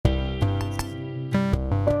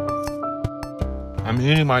I'm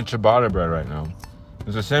eating my ciabatta bread right now.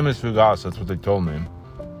 It's the same as fugasse, that's what they told me.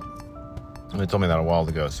 They told me that a while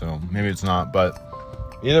ago, so maybe it's not. But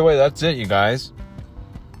either way, that's it, you guys.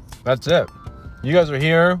 That's it. You guys are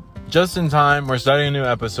here just in time. We're starting a new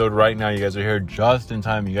episode right now. You guys are here just in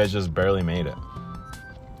time. You guys just barely made it.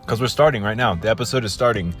 Because we're starting right now. The episode is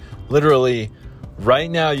starting. Literally, right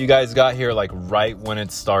now, you guys got here, like, right when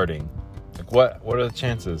it's starting. Like, what are the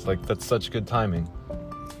chances? Like, that's such good timing.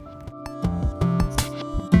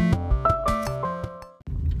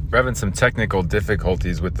 We're having some technical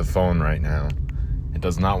difficulties with the phone right now. It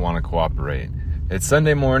does not want to cooperate. It's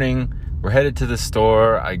Sunday morning. We're headed to the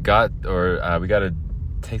store. We got to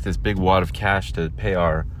take this big wad of cash to pay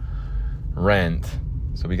our rent.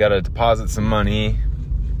 So we got to deposit some money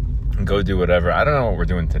and go do whatever. I don't know what we're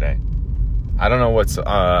doing today. I don't know what's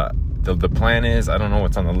the plan is. I don't know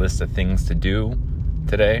what's on the list of things to do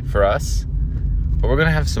today for us. But we're going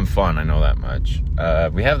to have some fun. I know that much.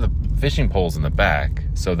 We have the fishing poles in the back.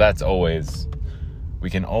 So we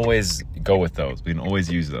can always go with those. We can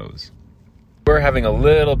always use those. We're having a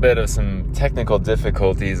little bit of some technical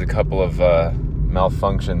difficulties, a couple of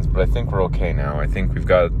malfunctions, but I think we're okay now. I think we've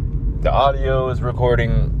got the audio is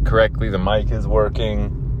recording correctly. The mic is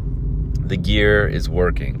working. The gear is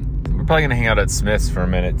working. We're probably going to hang out at Smith's for a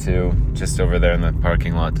minute too, just over there in the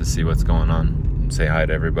parking lot to see what's going on and say hi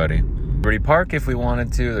to everybody. Liberty Park if we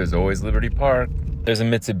wanted to. There's always Liberty Park. There's a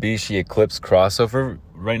Mitsubishi Eclipse crossover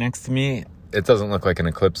right next to me. It doesn't look like an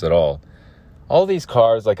Eclipse at all. All these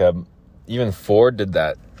cars, even Ford did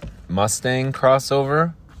that Mustang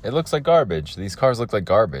crossover. It looks like garbage. These cars look like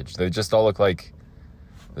garbage. They just all look like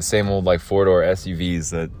the same old four-door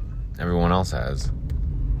SUVs that everyone else has.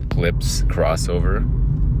 Eclipse crossover.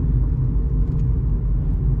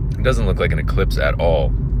 It doesn't look like an Eclipse at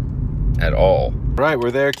all. At all. Right,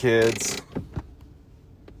 we're there, kids.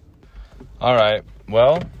 All right.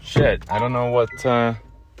 Well, shit. I don't know what to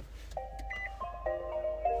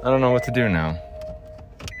do now.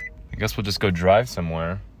 I guess we'll just go drive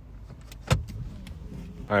somewhere.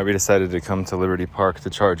 All right, we decided to come to Liberty Park to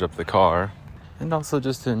charge up the car and also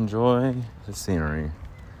just to enjoy the scenery.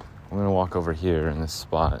 I'm going to walk over here in this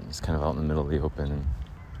spot. It's kind of out in the middle of the open and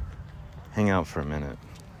hang out for a minute.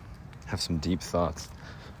 Have some deep thoughts.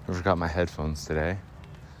 I forgot my headphones today.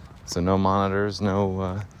 So no monitors, none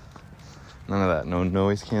of that. No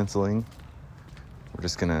noise canceling. We're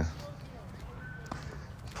just going to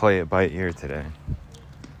play it by ear today.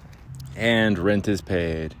 And rent is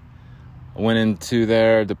paid. I went into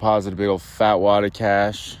there, deposited a big old fat wad of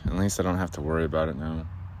cash. At least I don't have to worry about it now.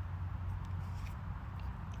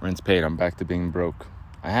 Rent's paid. I'm back to being broke.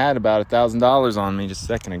 I had about $1,000 on me just a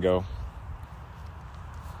second ago.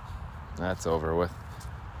 That's over with.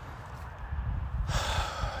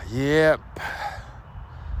 Yep.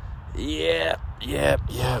 There's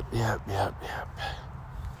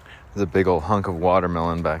a big old hunk of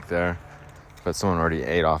watermelon back there. But someone already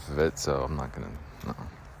ate off of it, so I'm not gonna, no.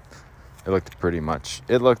 It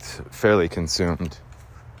looked fairly consumed.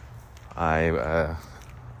 The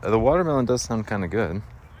watermelon does sound kind of good.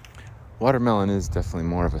 Watermelon is definitely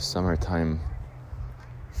more of a summertime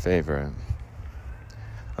favorite.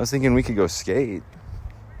 I was thinking we could go skate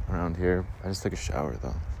around here. I just took a shower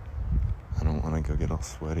though. I don't want to go get all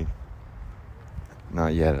sweaty.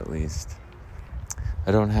 Not yet, at least.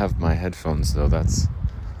 I don't have my headphones though. That's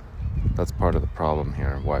part of the problem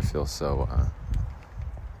here, why I feel so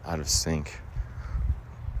out of sync.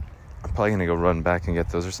 I'm probably going to go run back and get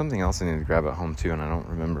those. There's something else I need to grab at home too, and I don't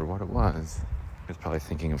remember what it was. I was probably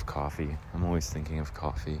thinking of coffee. I'm always thinking of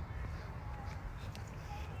coffee.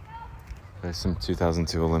 There's some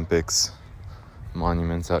 2002 Olympics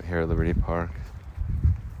monuments out here at Liberty Park.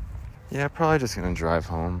 Yeah, probably just going to drive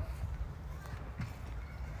home.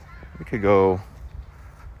 We could go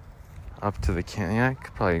up to the canyon. I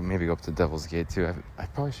could probably maybe go up to Devil's Gate too. I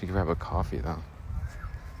probably should grab a coffee though.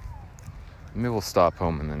 Maybe we'll stop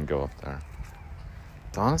home and then go up there.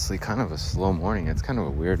 It's honestly kind of a slow morning. It's kind of a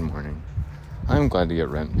weird morning. I'm glad to get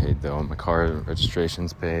rent paid though. My car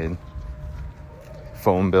registration's paid.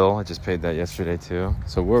 Phone bill, I just paid that yesterday too.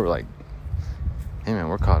 So we're like, hey man,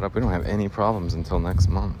 we're caught up. We don't have any problems until next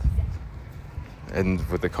month. And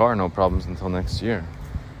with the car, no problems until next year.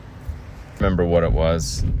 Remember what it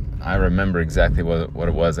was. I remember exactly what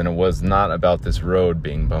it was, and it was not about this road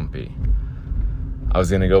being bumpy. I was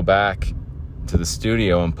going to go back to the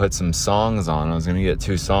studio and put some songs on. I was going to get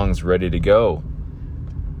 2 songs ready to go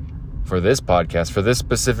for this podcast, for this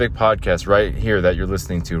specific podcast right here that you're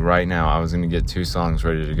listening to right now. I was going to get 2 songs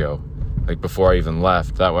ready to go, before I even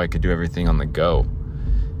left. That way I could do everything on the go.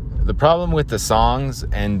 The problem with the songs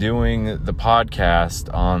and doing the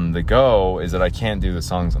podcast on the go is that I can't do the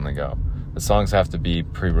songs on the go. The songs have to be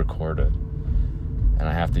pre-recorded. And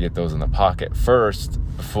I have to get those in the pocket first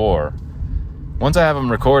before. Once I have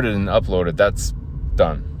them recorded and uploaded, that's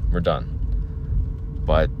done. We're done.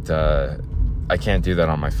 But I can't do that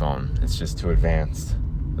on my phone. It's just too advanced.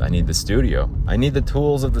 I need the studio. I need the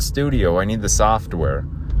tools of the studio. I need the software.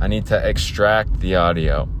 I need to extract the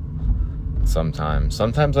audio. Sometimes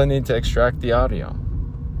I need to extract the audio.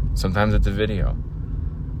 Sometimes it's a video.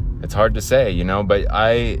 It's hard to say, but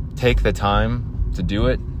I take the time to do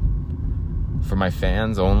it for my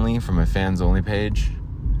fans only, for my fans only page,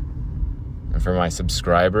 and for my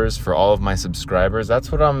subscribers, for all of my subscribers.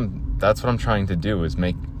 That's what I'm trying to do, is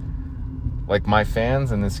make, like, my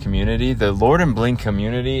fans in this community. The Lord and BLiNG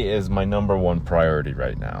community is my number one priority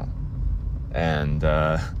right now. And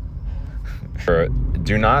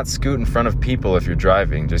do not scoot in front of people if you're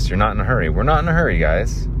driving. You're not in a hurry. We're not in a hurry,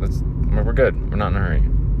 guys. We're good. We're not in a hurry.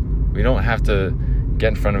 We don't have to get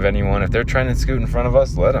in front of anyone. If they're trying to scoot in front of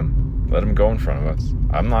us, let them go in front of us.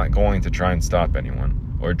 I'm not going to try and stop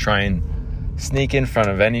anyone or try and sneak in front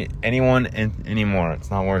of anyone anymore.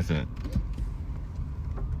 It's not worth it.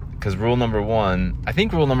 Because rule number one,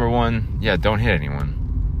 don't hit anyone.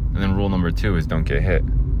 And then rule number 2 is don't get hit.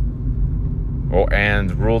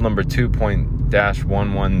 And rule number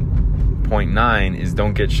 2.11.9 is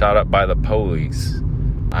don't get shot up by the police.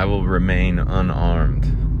 I will remain unarmed.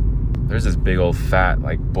 There's this big old fat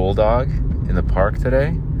bulldog in the park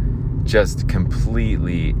today. Just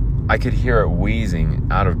completely, I could hear it wheezing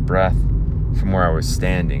out of breath from where I was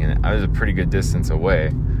standing. And I was a pretty good distance away.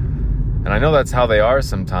 And I know that's how they are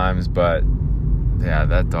sometimes, but yeah,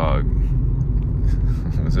 that dog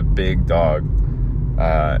was a big dog.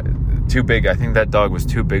 Too big. I think that dog was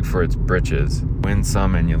too big for its britches. Win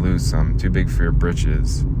some and you lose some. Too big for your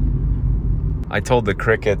britches. I told the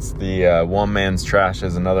crickets the one man's trash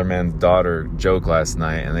is another man's daughter joke last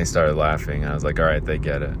night, and they started laughing. I was like, all right, they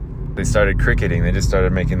get it. They started cricketing. They just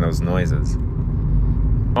started making those noises.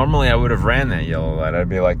 Normally, I would have ran that yellow light. I'd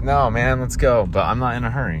be like, no, man, let's go. But I'm not in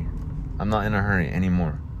a hurry. I'm not in a hurry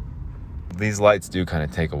anymore. These lights do kind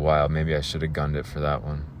of take a while. Maybe I should have gunned it for that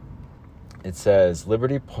one. It says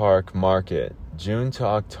Liberty Park Market, June to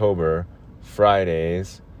October,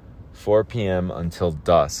 Fridays, 4 p.m. until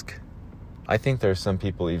dusk. I think there's some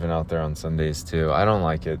people even out there on Sundays too. I don't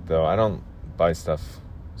like it though. I don't buy stuff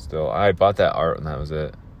still. I bought that art and that was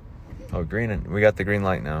it. Oh, green. We got the green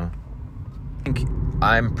light now. I think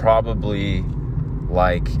I'm probably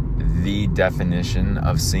like the definition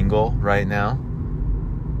of single right now.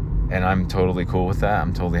 And I'm totally cool with that.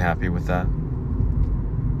 I'm totally happy with that.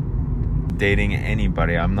 Dating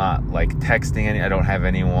anybody. I'm not like texting I don't have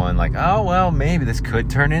anyone like, oh, well, maybe this could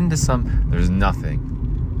turn into some. There's nothing.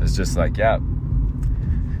 It's just like, yeah,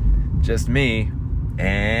 just me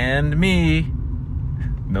and me.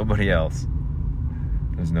 Nobody else.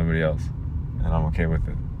 There's nobody else. And I'm okay with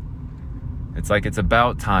it. It's like, it's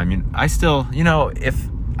about time. I still, if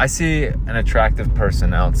I see an attractive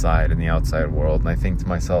person outside in the outside world and I think to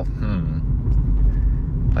myself,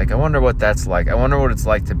 like, I wonder what that's like. I wonder what it's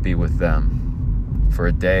like to be with them for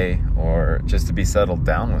a day or just to be settled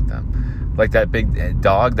down with them. Like that big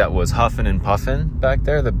dog that was huffing and puffing back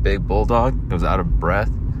there, the big bulldog that was out of breath,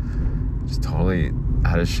 just totally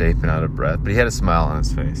out of shape and out of breath. But he had a smile on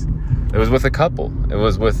his face. It was with a couple. It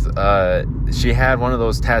was with, she had one of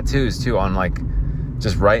those tattoos too on like,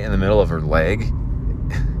 just right in the middle of her leg.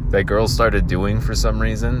 That girl started doing for some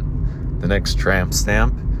reason. The next tramp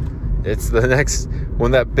stamp. It's the next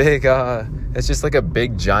one, that big, it's just like a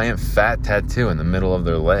big giant fat tattoo in the middle of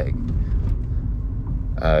their leg.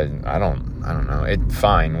 I don't know.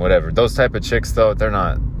 Fine, whatever. Those type of chicks though, they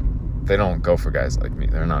don't go for guys like me.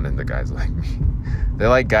 They're not into guys like me. They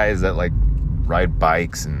like guys that like ride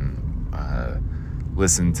bikes and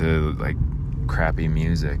listen to like crappy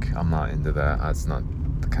music. I'm not into that. That's not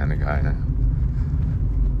the kind of guy I am.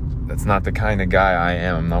 That's not the kind of guy I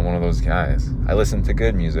am. I'm not one of those guys. I listen to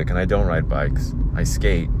good music and I don't ride bikes. I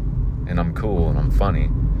skate and I'm cool and I'm funny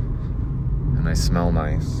and I smell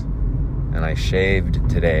nice and I shaved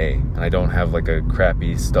today and I don't have like a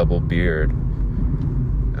crappy stubble beard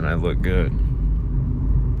and I look good.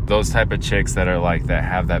 Those type of chicks that are like that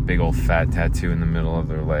have that big old fat tattoo in the middle of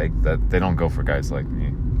their leg, that they don't go for guys like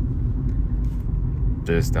me.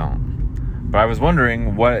 They just don't. But I was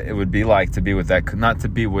wondering what it would be like to be with that, not to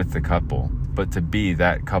be with the couple, but to be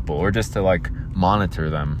that couple, or just to like monitor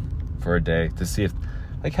them for a day to see if,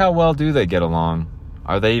 like, how well do they get along?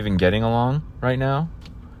 Are they even getting along right now?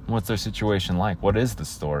 What's their situation like? What is the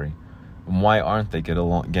story? And why aren't they getting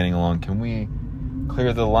along? Can we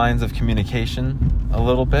clear the lines of communication a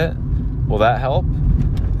little bit? Will that help?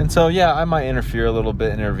 And so, yeah, I might interfere a little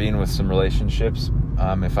bit, intervene with some relationships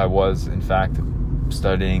if I was, in fact,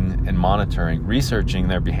 studying and monitoring, researching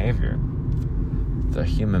their behavior, their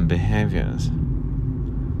human behaviors.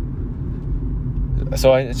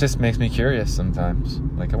 So it just makes me curious sometimes.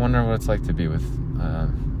 Like, I wonder what it's like to be with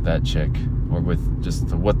that chick, or with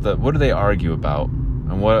just what do they argue about,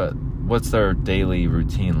 and what's their daily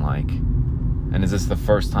routine like? And is this the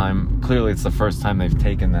first time? Clearly, it's the first time they've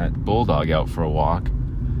taken that bulldog out for a walk,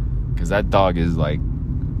 because that dog is like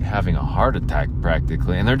having a heart attack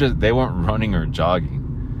practically, and they weren't running or jogging.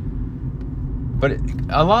 But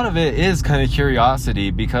a lot of it is kind of curiosity,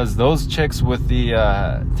 because those chicks with the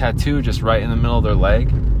tattoo just right in the middle of their leg,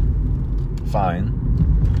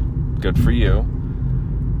 fine, good for you.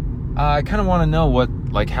 I kind of want to know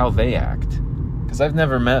how they act, because I've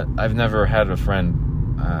never had a friend.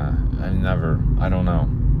 I don't know.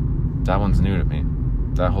 That one's new to me.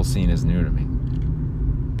 That whole scene is new to me. I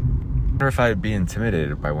wonder if I'd be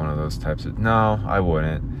intimidated by one of those types of... No, I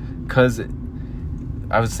wouldn't. Because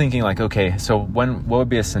I was thinking, like, okay, so what would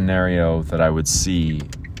be a scenario that I would see,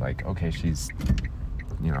 like, okay, she's,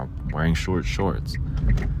 wearing short shorts,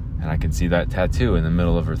 and I can see that tattoo in the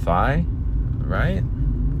middle of her thigh, right?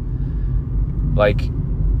 Like,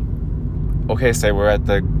 okay, say we're at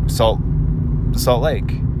the Salt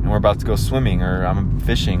Lake, and we're about to go swimming, or I'm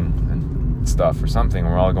fishing and stuff or something,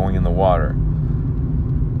 and we're all going in the water.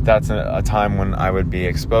 That's a time when I would be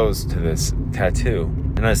exposed to this tattoo.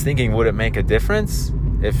 And I was thinking, would it make a difference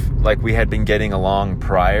if, like, we had been getting along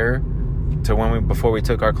prior to before we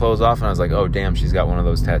took our clothes off, and I was like, oh damn, she's got one of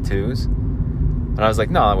those tattoos? And I was like,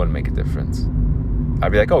 no, that wouldn't make a difference.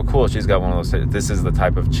 I'd be like, oh cool, she's got one of those. This is the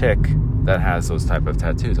type of chick that has those type of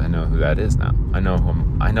tattoos. I know who that is now. I know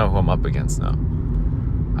who I'm up against now,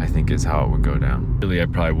 I think is how it would go down. Really, I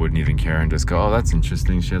probably wouldn't even care and just go, oh, that's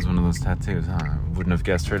interesting, she has one of those tattoos. I wouldn't have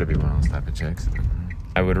guessed her to be one of those type of chicks.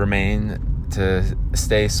 I would remain to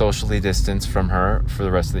stay socially distanced from her for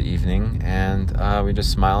the rest of the evening, and we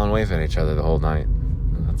just smile and wave at each other the whole night.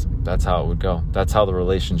 That's how it would go. That's how the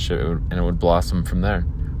relationship would blossom from there.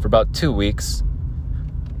 For about 2 weeks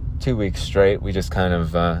straight, we just kind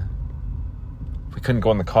of we couldn't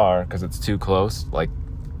go in the car because it's too close. Like,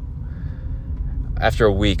 after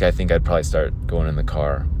a week, I think I'd probably start going in the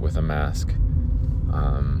car with a mask.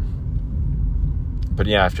 But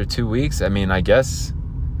yeah, after 2 weeks, I mean, I guess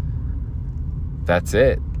that's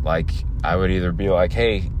it. Like, I would either be like,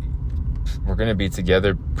 hey, we're going to be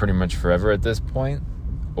together pretty much forever at this point,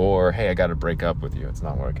 or, hey, I got to break up with you. It's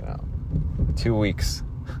not working out. 2 weeks.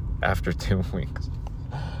 After 2 weeks.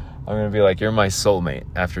 I'm going to be like, you're my soulmate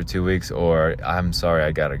after 2 weeks, or I'm sorry,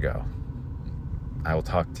 I got to go. I will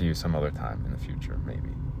talk to you some other time in the future, maybe.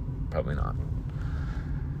 Probably not.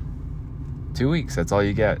 2 weeks, that's all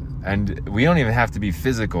you get. And we don't even have to be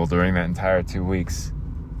physical during that entire 2 weeks,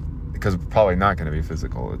 because we're probably not going to be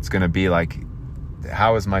physical. It's going to be like,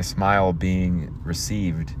 how is my smile being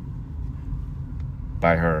received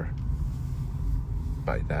by her,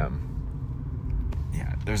 by them?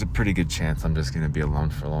 Yeah, there's a pretty good chance I'm just going to be alone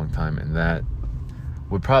for a long time, and that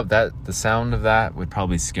would the sound of that would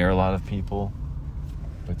probably scare a lot of people.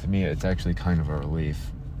 But to me, it's actually kind of a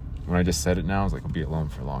relief. When I just said it now, I was like, we'll be alone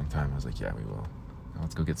for a long time. I was like, yeah, we will. Now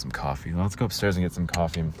let's go get some coffee. Let's go upstairs and get some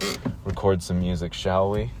coffee and record some music,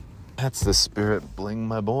 shall we? That's the spirit BLiNG,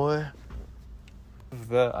 my boy.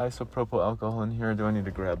 The isopropyl alcohol in here, do I need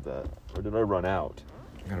to grab that? Or did I run out?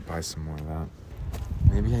 I gotta buy some more of that.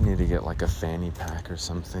 Maybe I need to get like a fanny pack or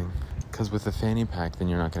something. Because with a fanny pack, then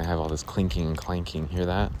you're not gonna have all this clinking and clanking. Hear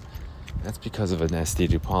that? That's because of an SD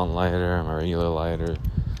DuPont lighter, my regular lighter,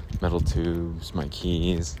 metal tubes, my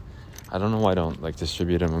keys. I don't know why I don't like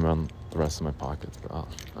distribute them around the rest of my pockets, but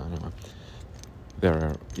I don't know.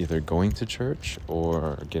 They're either going to church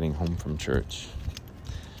or getting home from church.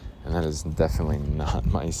 And that is definitely not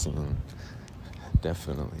my scene.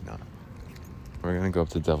 Definitely not. We're gonna go up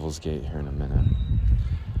to Devil's Gate here in a minute.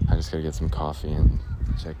 I just gotta get some coffee and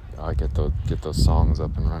check. Get those songs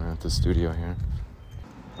up and running at the studio here.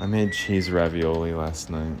 I made cheese ravioli last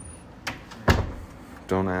night.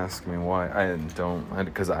 Don't ask me why.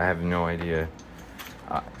 Because I have no idea.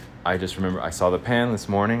 I just remember I saw the pan this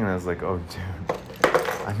morning and I was like, oh dude,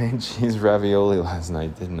 I made cheese ravioli last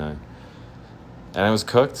night, didn't I? And it was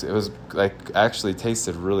cooked. It was like actually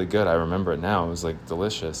tasted really good. I remember it now. It was like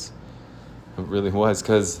delicious. It really was,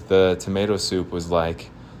 because the tomato soup was like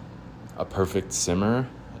a perfect simmer,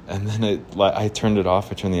 and then I turned it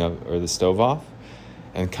off. I turned the stove off,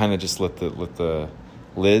 and kind of just let the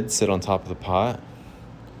lid sit on top of the pot.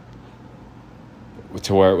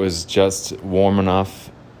 to where it was just warm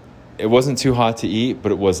enough. It wasn't too hot to eat,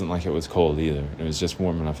 but it wasn't like it was cold either. It was just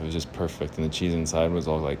warm enough. It was just perfect. And the cheese inside was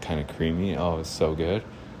all like kind of creamy. Oh, it was so good.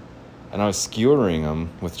 And I was skewering them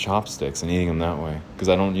with chopsticks and eating them that way because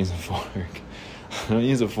I don't use a fork. I don't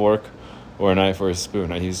use a fork or a knife or a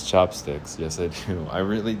spoon. I use chopsticks. Yes, I do. I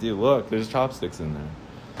really do. Look, there's chopsticks in there.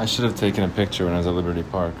 I should have taken a picture when I was at Liberty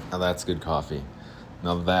Park. Now that's good coffee.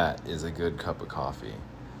 Now that is a good cup of coffee.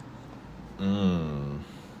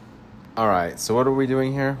 All right, so what are we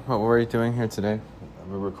doing here? What were we doing here today?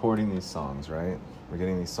 We're recording these songs, right? We're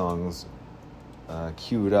getting these songs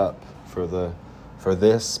queued up for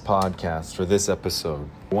this podcast, for this episode.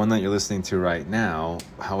 The one that you're listening to right now.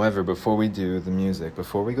 However, before we go to the music,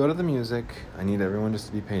 I need everyone just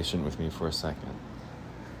to be patient with me for a second.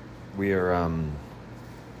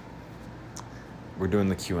 We're doing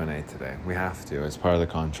the Q&A today. We have to. It's part of the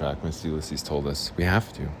contract. Miss Ulysses told us we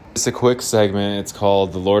have to. It's a quick segment. It's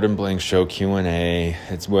called the Lord and BLiNG Show Q&A.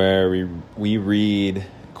 It's where we read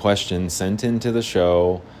questions sent into the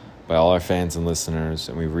show by all our fans and listeners,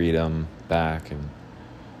 and we read them back, and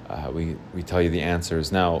we tell you the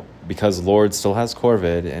answers. Now, because Lord still has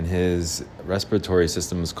COVID and his respiratory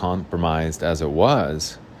system is compromised as it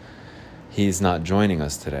was, he's not joining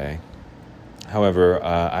us today. However,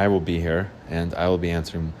 I will be here, and I will be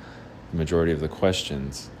answering the majority of the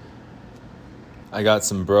questions. I got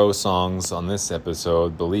some bro songs on this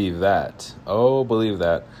episode. Believe that. Oh, believe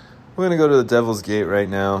that. We're going to go to the Devil's Gate right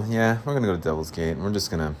now. Yeah, we're going to go to Devil's Gate, and we're just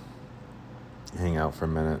going to hang out for a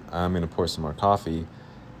minute. I'm going to pour some more coffee,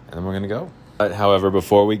 and then we're going to go. But, however,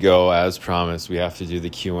 before we go, as promised, we have to do the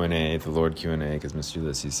Q&A, the Lord Q&A, because Mr.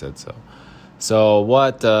 Ulysses said so. So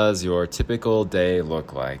what does your typical day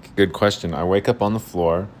look like? Good question. I wake up on the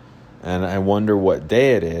floor and I wonder what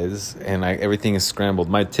day it is, and everything is scrambled.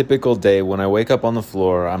 My typical day, when I wake up on the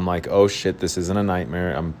floor, I'm like, oh shit, this isn't a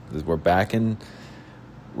nightmare. It's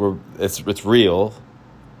real.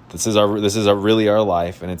 This is really our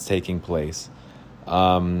life, and it's taking place.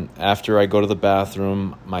 After I go to the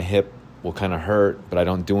bathroom, my hip will kind of hurt, but I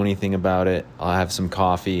don't do anything about it. I'll have some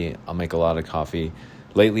coffee. I'll make a lot of coffee.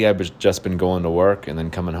 Lately, I've just been going to work and then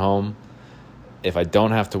coming home. If I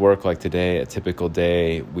don't have to work like today, a typical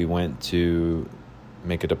day, we went to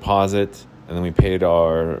make a deposit, and then we paid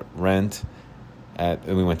our rent, and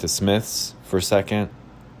we went to Smith's for a second.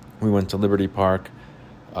 We went to Liberty Park,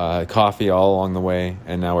 coffee all along the way,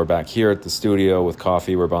 and now we're back here at the studio with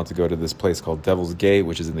coffee. We're about to go to this place called Devil's Gate,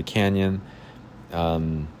 which is in the canyon.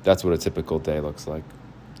 That's what a typical day looks like.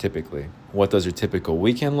 Typically. What does your typical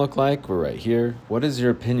weekend look like? We're right here. What is your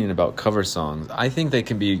opinion about cover songs? I think they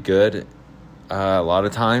can be good a lot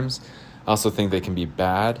of times. I also think they can be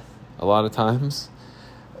bad a lot of times.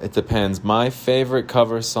 It depends. My favorite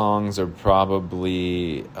cover songs are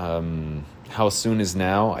probably How Soon Is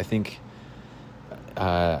Now. I think,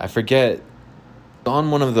 I forget, on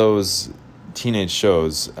one of those teenage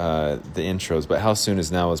shows, the intros, but How Soon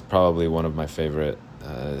Is Now is probably one of my favorite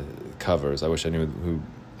covers. I wish I knew who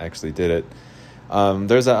actually did it.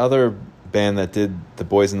 There's that other band that did The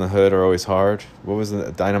Boys in the Hood Are Always Hard. What was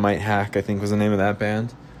it? Dynamite Hack, I think was the name of that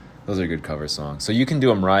band. Those are good cover songs. So you can do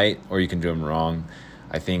them right or you can do them wrong.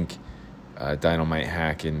 I think Dynamite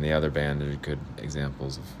Hack and the other band are good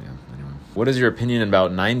examples of, anyway. What is your opinion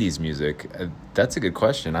about 90s music? That's a good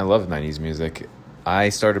question. I love 90s music. I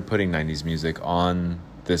started putting 90s music on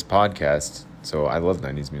this podcast, so I love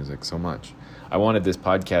 90s music so much. I wanted this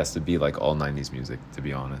podcast to be like all 90s music, to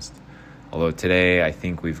be honest. Although today, I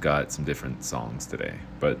think we've got some different songs today,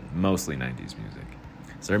 but mostly 90s music.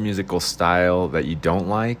 Is there a musical style that you don't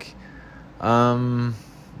like?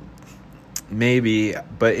 Maybe,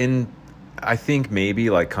 but I think maybe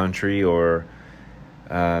like country or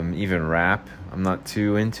even rap. I'm not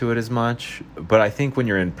too into it as much, but I think when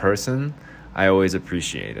you're in person, I always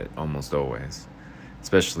appreciate it, almost always.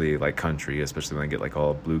 Especially like country, especially when they get like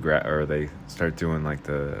all bluegrass, or they start doing like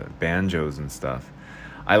the banjos and stuff.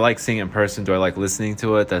 I like seeing it in person. Do I like listening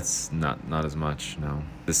to it? That's not as much, no.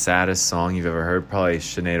 The saddest song you've ever heard? Probably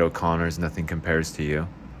Sinead O'Connor's Nothing Compares to You.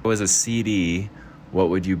 If it was a CD, what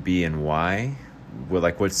would you be and why?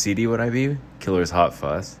 What CD would I be? Killer's Hot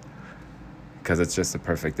Fuss. Because it's just a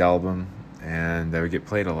perfect album, and they would get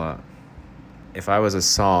played a lot. If I was a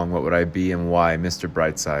song, what would I be and why? Mr.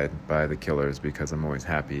 Brightside by The Killers, because I'm always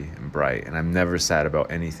happy and bright, and I'm never sad about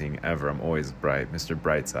anything ever. I'm always bright. Mr.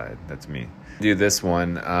 Brightside, that's me. Do this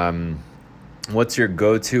one. What's your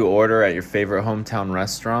go-to order at your favorite hometown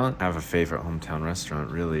restaurant? I have a favorite hometown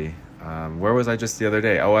restaurant, really. Where was I just the other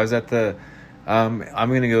day? Oh, I was at the... I'm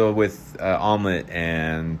going to go with omelet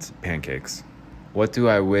and pancakes. What do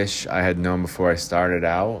I wish I had known before I started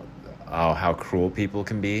out? how cruel people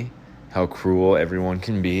can be, how cruel everyone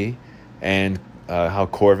can be, and how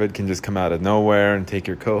Corvid can just come out of nowhere and take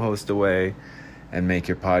your co-host away and make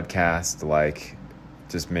your podcast like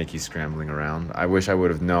just make you scrambling around. I wish I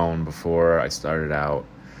would have known before I started out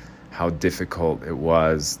how difficult it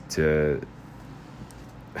was to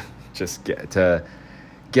just get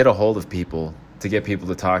a hold of people, to get people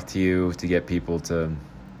to talk to you, to get people to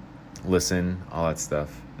listen, all that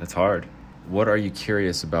stuff. It's hard. What are you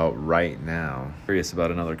curious about right now? Curious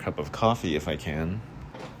about another cup of coffee if I can.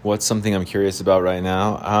 What's something I'm curious about right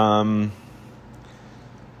now?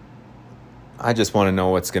 I just want to know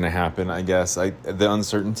what's going to happen, I guess. The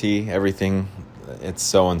uncertainty, everything, it's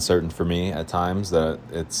so uncertain for me at times that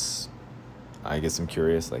I guess I'm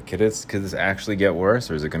curious, like, could this actually get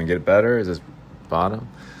worse, or is it going to get better? Is this bottom?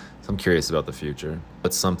 So I'm curious about the future.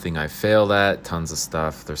 What's something I failed at? Tons of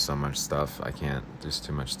stuff. There's so much stuff. There's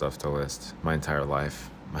too much stuff to list. My entire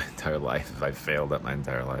life, if I failed at my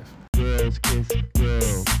entire life. Girls kiss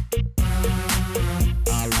girls.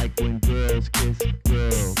 I like when girls kiss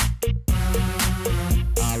girls.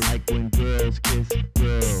 I like when girls kiss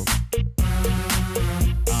girls.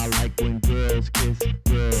 I like when girls kiss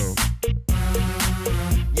girls.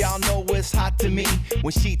 Y'all know it's hot to me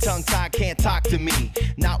when she tongue-tied can't talk to me.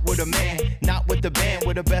 Not with a man, not with the band,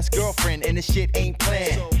 with her best girlfriend, and the shit ain't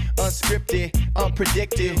planned. Unscripted,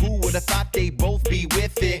 unpredicted, who would've thought they'd both be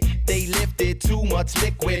with it? They lifted too much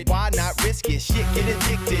liquid, why not risk it? Shit get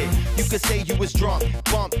addicted. You could say you was drunk,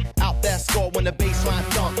 bump out that score when the baseline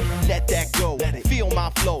thump. Let that go, feel my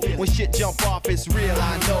flow. When shit jump off, it's real,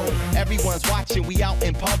 I know. Everyone's watching, we out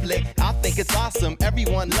in public. I think it's awesome,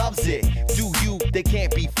 everyone loves it. Do you, they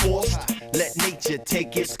can't be forced. Let nature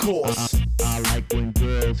take its course. I like when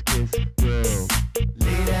girls kiss girls.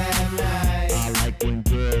 Late at night. I like when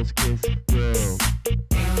girls kiss girls.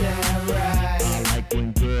 Ain't that right? I like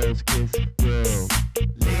when girls kiss girls.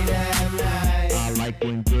 Late at night. I like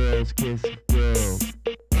when girls kiss girls.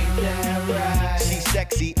 Ain't that right? She's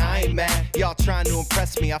sexy, I ain't mad. Y'all trying to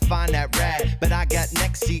impress me, I find that rad. But I got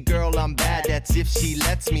nexty, girl, I'm bad. That's if she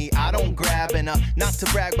lets me, I don't grab. And not to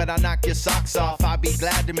brag, but I knock your socks off. I'd be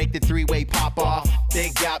glad to make the three-way pop off. They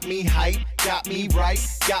got me hype, got me right,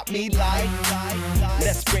 got me like.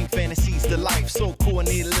 Let's bring fantasies to life. So cool, I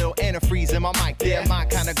need a little antifreeze in my mic. They're my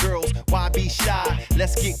kind of girls, why be shy?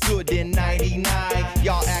 Let's get good in 99.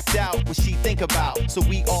 Y'all act out what she think about. So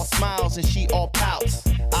we all smiles and she all pouts.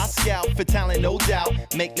 I scout for talent, no doubt.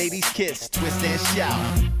 Make ladies kiss, twist and shout.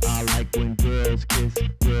 I like when girls kiss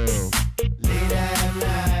girls. Late at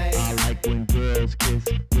night. I like when girls kiss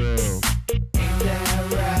girls. Ain't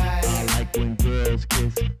that right? I like when girls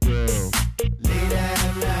kiss girls. Late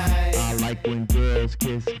at night. I like when girls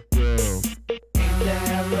kiss girls.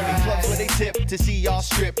 In clubs where they tip to see y'all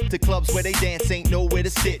strip, to clubs where they dance ain't nowhere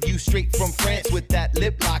to sit. You straight from France with that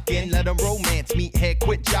lip locking. Let them romance, meet head,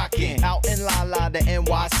 quit jocking. Out in La La, the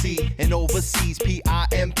NYC, and overseas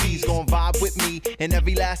PIMPs gon' vibe with me in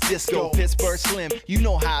every last disco. Pittsburgh Slim, you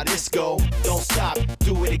know how this go. Don't stop,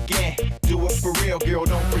 do it again. Do it for real, girl,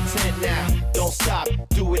 don't pretend now. Don't stop,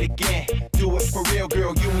 do it again. Do it for real,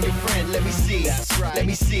 girl, you and your friend. Let me see, that's right. Let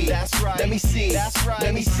me see, that's right. Let me see, that's right.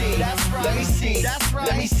 Let me see, that's right. Let me see, that's right.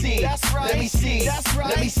 Let me see, that's right. Let me see, that's right.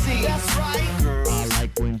 Let me see, that's right. Girls, I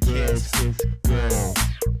like when girls kiss girls.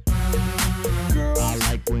 Girls, I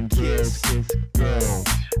like when girls kiss girls.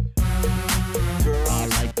 Girls, I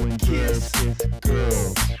like when girls kiss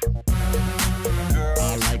girls. Girls,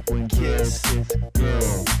 I like when girls kiss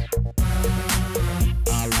girls.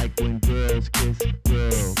 I like when girls kiss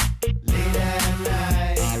girls. Late at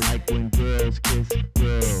night. I like when girls kiss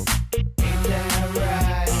girls. Ain't that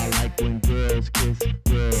right? I like when girls kiss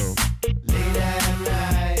girls. Late at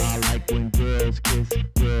night. I like when girls kiss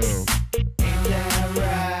girls. Ain't that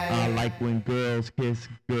right? I like when girls kiss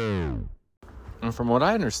girls. And from what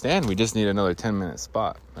I understand, we just need another 10-minute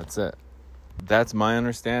spot. That's it. That's my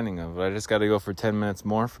understanding of it. I just got to go for 10 minutes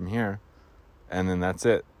more from here. And then that's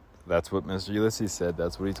it. That's what Mr. Ulysses said.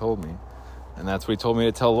 That's what he told me. And that's what he told me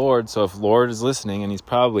to tell Lord. So if Lord is listening, and he's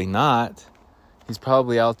probably not, he's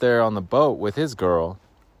probably out there on the boat with his girl.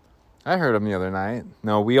 I heard him the other night.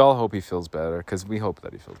 No, we all hope he feels better, because we hope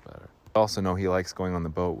that he feels better. I also know he likes going on the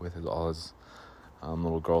boat with all his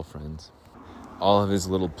little girlfriends. All of his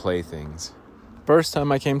little playthings. First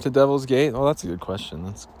time I came to Devil's Gate. Oh, that's a good question.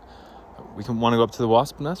 We want to go up to the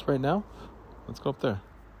wasp nest right now? Let's go up there.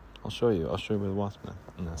 I'll show you where the wasp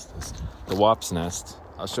nest is. The wasp's nest.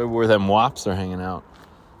 I'll show you where them wops are hanging out.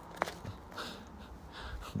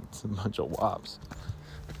 It's a bunch of wops.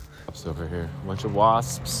 Wops over here. A bunch of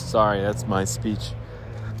wasps. Sorry, that's my speech.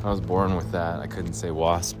 I was born with that. I couldn't say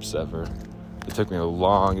wasps ever. It took me a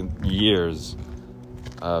long years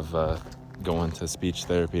of going to speech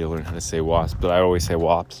therapy to learn how to say wasp, but I always say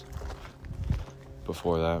wops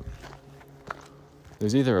before that.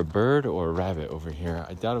 There's either a bird or a rabbit over here.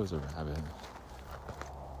 I doubt it was a rabbit.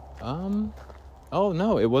 Oh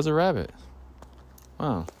no, it was a rabbit.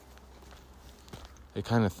 Wow. It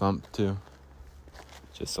kind of thumped too.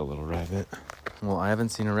 Just a little rabbit. Well, I haven't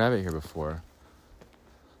seen a rabbit here before.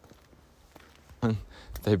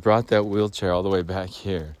 They brought that wheelchair all the way back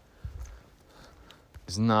here.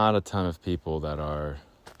 There's not a ton of people that are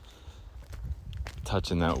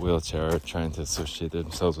touching that wheelchair or trying to associate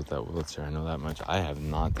themselves with that wheelchair. I know that much. I have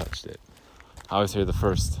not touched it. I was here the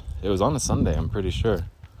first. It was on a Sunday, I'm pretty sure.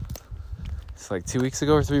 It's like 2 weeks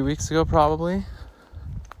ago or 3 weeks ago, probably.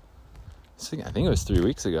 I think it was 3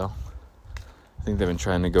 weeks ago. I think they've been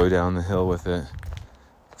trying to go down the hill with it.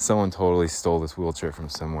 Someone totally stole this wheelchair from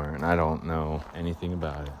somewhere, and I don't know anything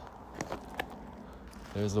about it.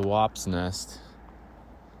 There's the Wop's nest.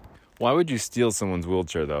 Why would you steal someone's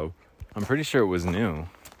wheelchair, though? I'm pretty sure it was new.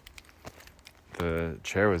 The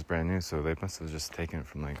chair was brand new, so they must have just taken it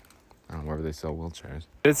from, like, I don't know, wherever they sell wheelchairs.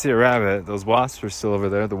 I did see a rabbit. Those wasps are still over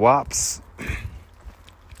there. The wops.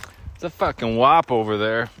 It's a fucking wop over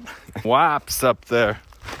there. Wops up there.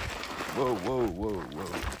 Whoa, whoa, whoa, whoa.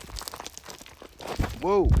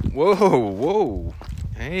 Whoa, whoa, whoa.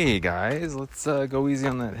 Hey, guys, let's go easy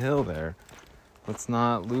on that hill there. Let's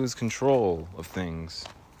not lose control of things.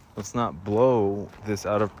 Let's not blow this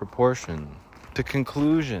out of proportion. To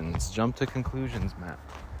conclusions. Jump to conclusions, Matt.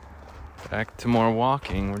 Back to more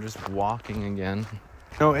walking. We're just walking again.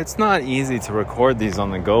 No, it's not easy to record these on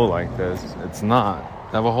the go like this. It's not.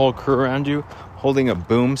 Have a whole crew around you holding a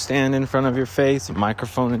boom stand in front of your face, a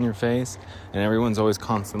microphone in your face, and everyone's always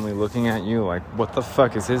constantly looking at you like, what the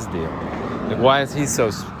fuck is his deal? Like, why is he so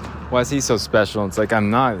special? It's like, I'm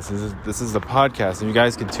not. This is the podcast. If you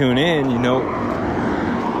guys could tune in, you'd know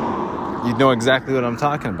exactly what I'm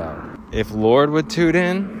talking about. If Lord would toot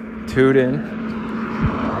in. If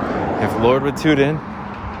Lord would toot in.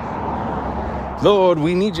 Lord,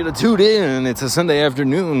 we need you to toot in. It's a Sunday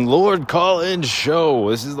afternoon Lord Collins show.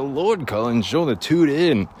 This is the Lord Collins show, the toot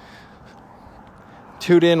in.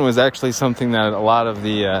 Toot in was actually something that a lot of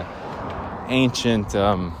the ancient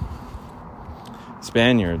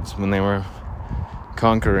Spaniards, when they were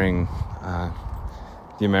conquering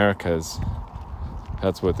the Americas,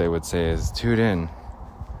 that's what they would say is toot in.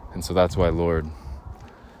 And so that's why Lord.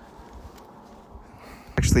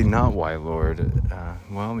 Actually, not why Lord.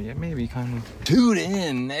 Well, yeah, maybe kind of. Toot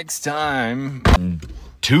in next time.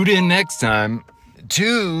 Toot in next time.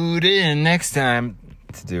 Tune in next time.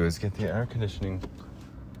 To do is get the air conditioning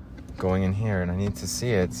going in here, and I need to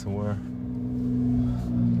see it. So we're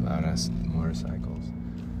loud ass motorcycles.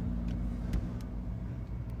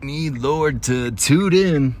 Need Lord to toot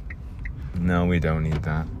in. No, we don't need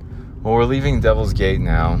that. Well, we're leaving Devil's Gate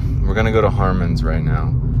now. We're gonna go to Harmon's right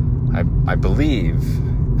now. I believe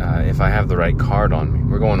if I have the right card on me,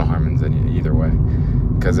 we're going to Harmon's either way.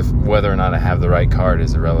 Because if whether or not I have the right card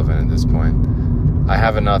is irrelevant at this point. I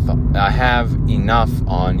have enough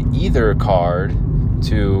on either card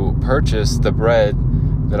to purchase the bread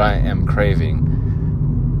that I am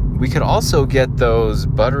craving. We could also get those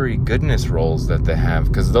buttery goodness rolls that they have,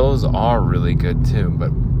 because those are really good too.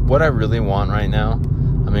 But what I really want right now,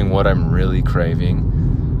 what I'm really craving,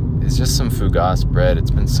 is just some Fougasse bread.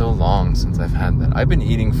 It's been so long since I've had that. I've been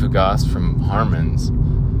eating Fougasse from Harmon's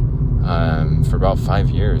for about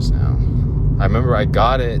 5 years now. I remember I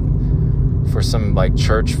got it for some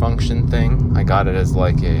church function thing. I got it as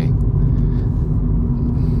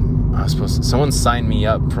someone signed me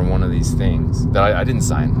up for one of these things that I didn't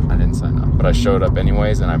sign up, but I showed up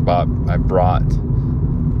anyways, and I brought bread,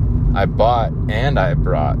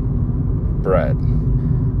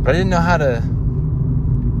 but I didn't know how to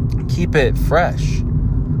keep it fresh,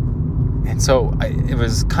 and so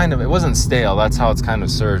it wasn't stale. That's how it's kind of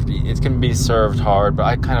served. It can be served hard, but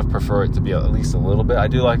I kind of prefer it to be at least a little bit. I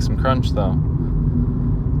do like some crunch though.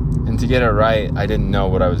 And to get it right, I didn't know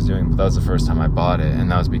what I was doing, but that was the first time I bought it, and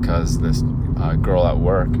that was because this girl at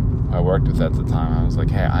work I worked with at the time, I was like,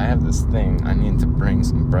 hey, I have this thing, I need to bring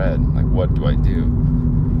some bread, what do I do?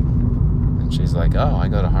 And she's like, oh, I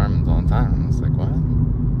go to Harmon's all the time. And I was like, what?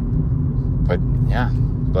 But yeah,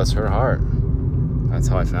 bless her heart, that's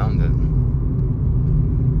how I found it.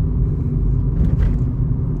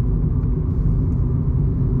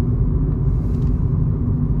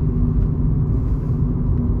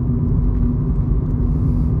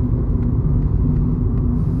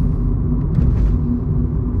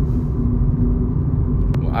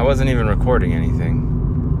 I wasn't even recording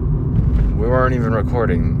anything. We weren't even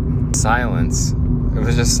recording. silence. It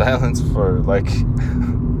was just silence for like it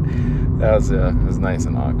was nice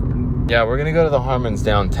and awkward. Yeah, we're gonna go to the Harmons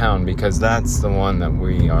downtown because that's the one that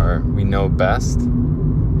we know best.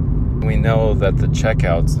 We know that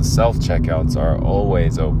the self-checkouts are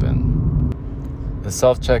always open. The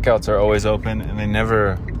self-checkouts are always open, and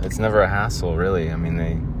it's never a hassle, really. I mean,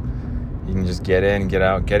 you can just get in, get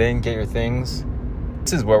out, get in, get your things.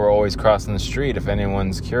 This is where we're always crossing the street, if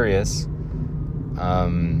anyone's curious.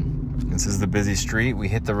 This is the busy street. We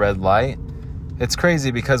hit the red light. It's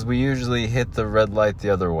crazy because we usually hit the red light the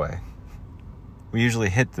other way. We usually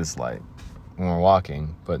hit this light when we're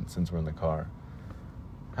walking, but since we're in the car.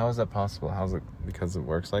 How is that possible? How's it because it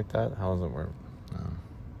works like that? How does it work? No.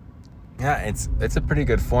 Yeah, it's a pretty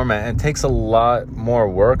good format. It takes a lot more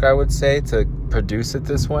work, I would say, to produce it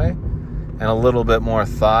this way, and a little bit more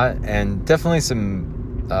thought, and definitely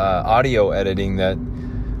some audio editing that,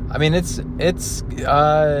 I mean, it's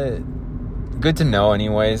good to know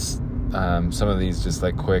anyways. Some of these just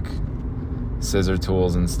like quick scissor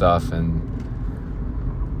tools and stuff, and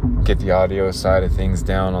get the audio side of things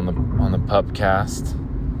down on the pupcast.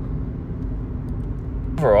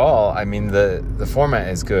 Overall, I mean, the format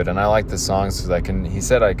is good, and I like the songs because he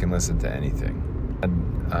said I can listen to anything.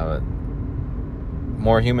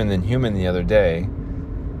 More Human Than Human the other day,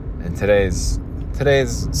 and today's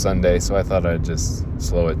Sunday, so I thought I'd just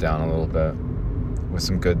slow it down a little bit with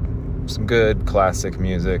some good classic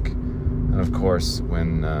music, and of course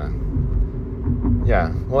everyone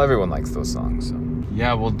likes those songs. So.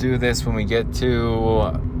 Yeah, we'll do this when we get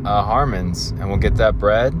to Harmon's, and we'll get that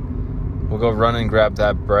bread. We'll go run and grab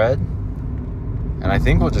that bread, and I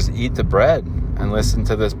think we'll just eat the bread and listen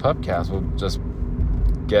to this pupcast. We'll just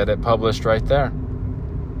get it published right there,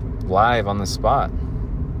 live on the spot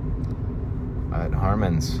at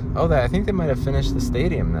Harmon's. Oh, I think they might have finished the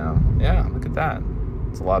stadium now. Yeah, look at that.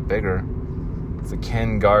 It's a lot bigger. It's the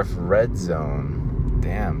Ken Garff Red Zone.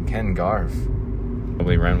 Damn, Ken Garff.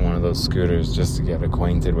 Probably rent one of those scooters just to get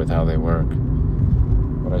acquainted with how they work.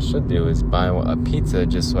 What I should do is buy a pizza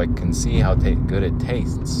just so I can see how good it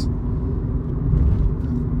tastes.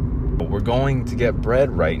 But we're going to get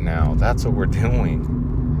bread right now. That's what we're doing.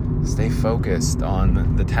 Stay focused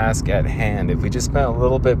on the task at hand. If we just spent a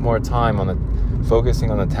little bit more time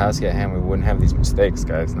focusing on the task at hand, we wouldn't have these mistakes,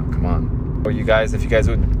 guys. No, come on. If you guys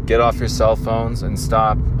would get off your cell phones and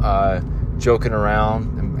stop joking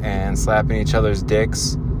around and slapping each other's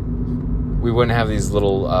dicks, we wouldn't have these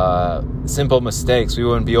little simple mistakes. We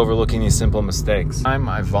wouldn't be overlooking these simple mistakes.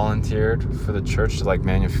 I volunteered for the church to like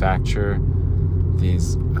manufacture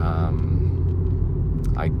these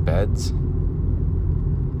like beds.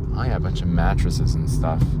 Oh yeah, a bunch of mattresses and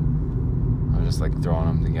stuff. I was just like throwing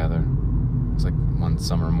them together. It was like one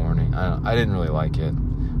summer morning. I didn't really like it,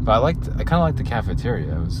 but I kind of liked the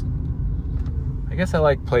cafeteria. I guess I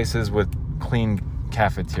like places with clean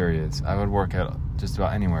cafeterias. I would work at just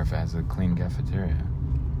about anywhere if it has a clean cafeteria.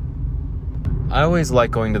 I always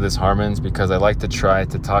like going to this Harmon's because I like to try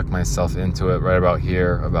to talk myself into it right about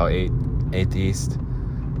here, about 8th East.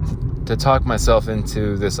 To talk myself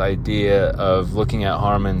into this idea of looking at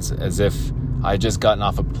Harmon's as if I just gotten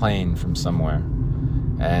off a plane from somewhere.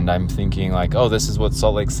 And I'm thinking like, oh, this is what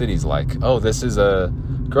Salt Lake City's like. Oh, this is a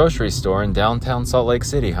grocery store in downtown Salt Lake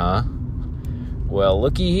City, huh? Well,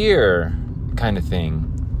 looky here, kind of thing.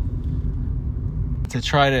 To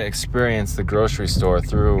try to experience the grocery store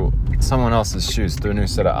through someone else's shoes, through a new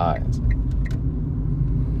set of eyes.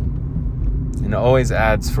 And it always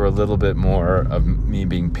adds for a little bit more of me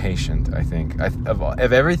being patient, I think.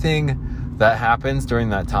 Of everything that happens during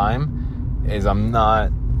that time is when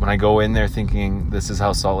I go in there thinking this is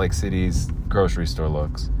how Salt Lake City's grocery store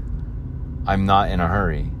looks, I'm not in a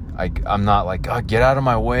hurry. I'm not like, oh, get out of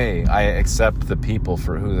my way. I accept the people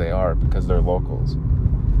for who they are because they're locals.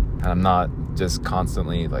 And I'm not just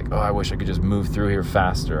constantly like, oh, I wish I could just move through here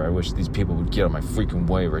faster. I wish these people would get out of my freaking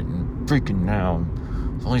way right freaking now.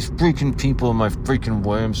 All these freaking people in my freaking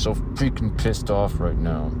way. I'm so freaking pissed off right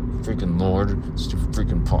now. Freaking Lord, it's a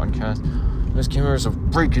freaking podcast. I just came here with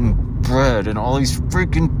some freaking bread and all these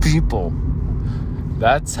freaking people.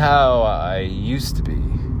 That's how I used to be,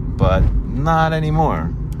 but not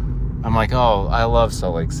anymore. I'm like, oh, I love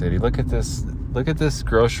Salt Lake City. Look at this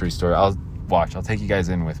grocery store. I'll take you guys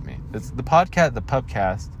in with me. It's the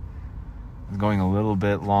pubcast is going a little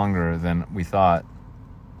bit longer than we thought,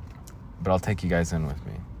 but I'll take you guys in with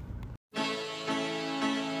me.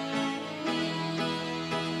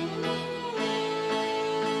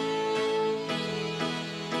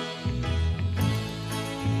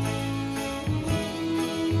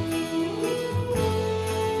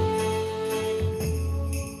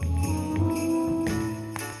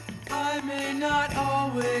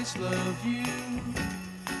 planets love you,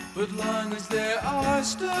 but long as there are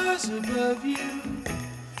stars above you,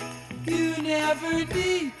 you never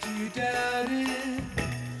need to doubt it.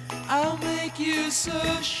 I'll make you so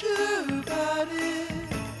sure about it.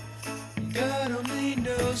 God only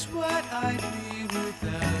knows what I'd be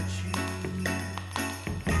without you.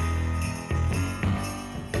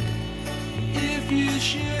 If you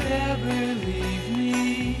should ever leave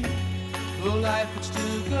me, well, life would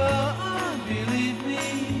still go on, believe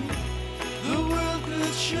me. The world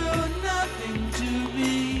could show nothing to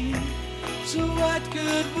me, so what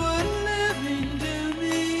good would living do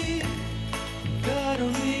me? God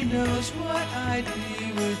only knows what I'd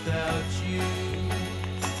be without you.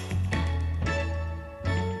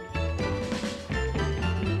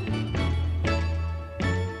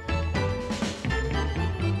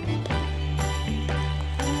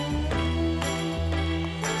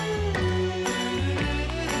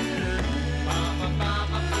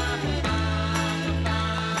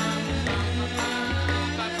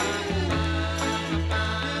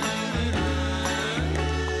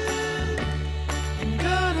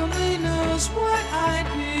 What I'd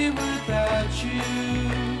be without you.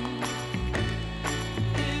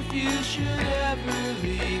 If you should ever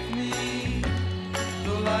leave me,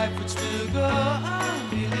 the life would still go on,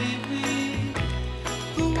 believe me.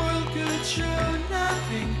 The world could show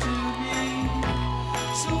nothing to me,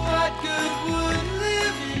 so what good would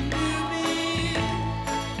living do me?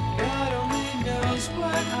 God only knows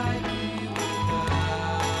what I'd be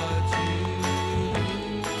without you.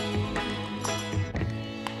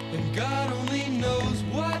 And God only knows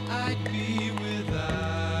what I'd be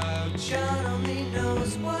without you. God only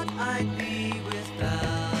knows what I'd be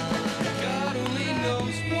without. God only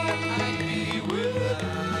knows what I'd be without.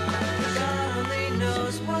 God only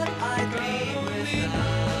knows what I'd be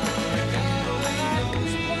without. God only knows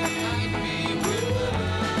what I'd be without.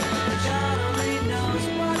 God only knows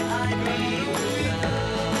what I'd be without. God only knows what I'd be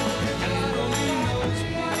without. God only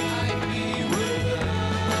knows what I'd be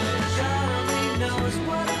without. God only knows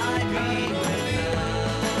what I'd be without.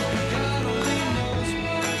 God only knows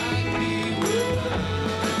what I'd be without.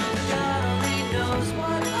 God only knows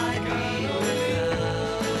what I'd be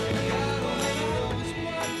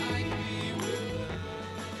without.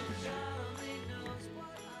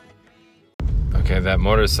 Okay, that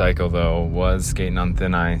motorcycle, though, was skating on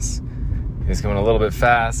thin ice. He's going a little bit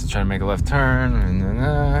fast, trying to make a left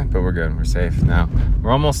turn, but we're good. We're safe now.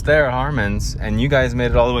 We're almost there, Harmons, and you guys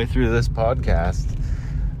made it all the way through this podcast.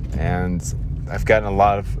 And I've gotten a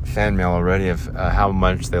lot of fan mail already of how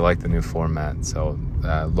much they like the new format. So,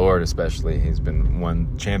 Lord especially, he's been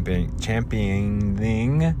championing.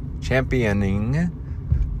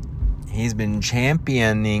 He's been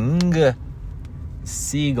championing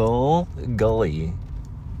Seagull Gully.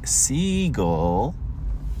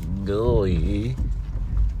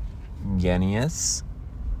 Genius.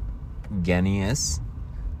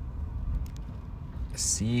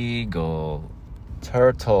 Seagull.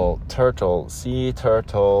 Turtle, sea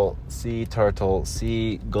turtle,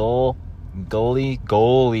 seagull,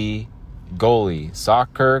 goalie,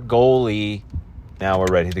 soccer goalie. Now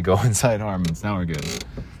we're ready to go inside Harmons. Now we're good.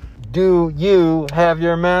 Do you have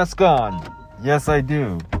your mask on? Yes, I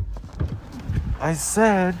do. I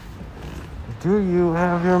said, do you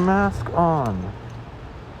have your mask on?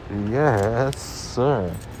 Yes,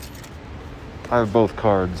 sir. I have both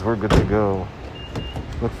cards. We're good to go.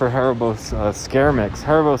 Look for Haribo's Scare Mix.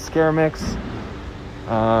 Haribo Scare Mix.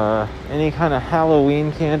 Any kind of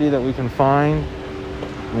Halloween candy that we can find.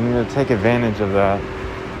 We need to take advantage of that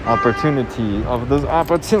opportunity.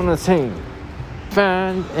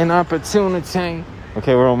 Find an opportunity.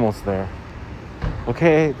 Okay, we're almost there.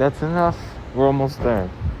 Okay, that's enough. We're almost there.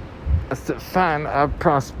 Let's find our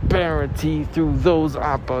prosperity through those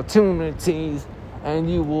opportunities, and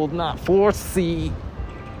you will not foresee.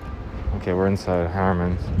 Okay, we're inside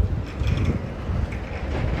Harmons.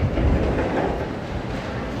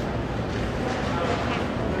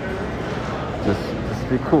 Just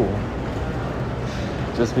be cool.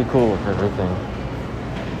 Just be cool with everything.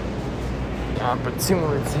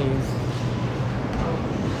 Opportunities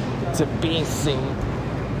to be seen.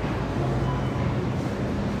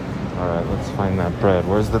 Alright, let's find that bread.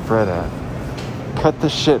 Where's the bread at? Cut the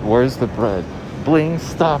shit. Where's the bread? BLiNG,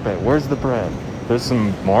 stop it. Where's the bread? There's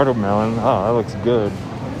some watermelon. Oh, that looks good.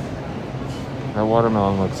 That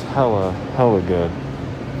watermelon looks hella good.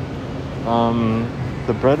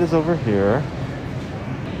 The bread is over here.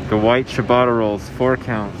 The white ciabatta rolls, 4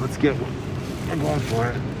 count. Let's get one. I'm going for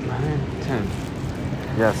it. 9, 10.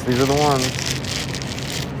 Yes, these are the ones.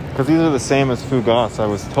 Because these are the same as Fugas, I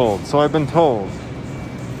was told. So I've been told.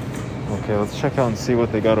 Okay, let's check out and see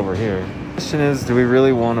what they got over here. The question is, do we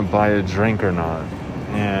really want to buy a drink or not?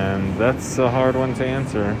 And that's a hard one to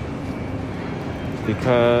answer.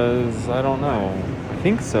 Because I don't know. I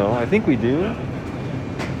think so. I think we do.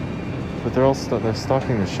 But they're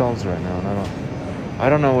stocking the shelves right now, and I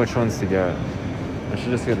don't know which ones to get. I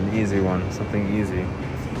should just get an easy one, something easy.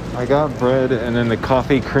 I got bread and then the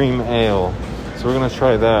coffee cream ale. So we're gonna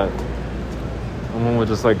try that. And then we'll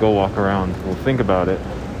just like go walk around. We'll think about it.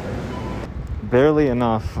 Barely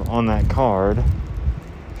enough on that card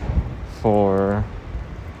for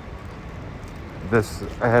this.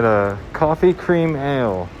 I had a coffee cream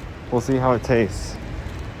ale. We'll see how it tastes.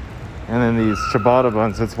 And then these ciabatta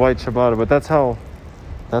buns. It's white ciabatta, but that's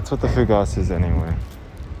what the fugazi is anyway.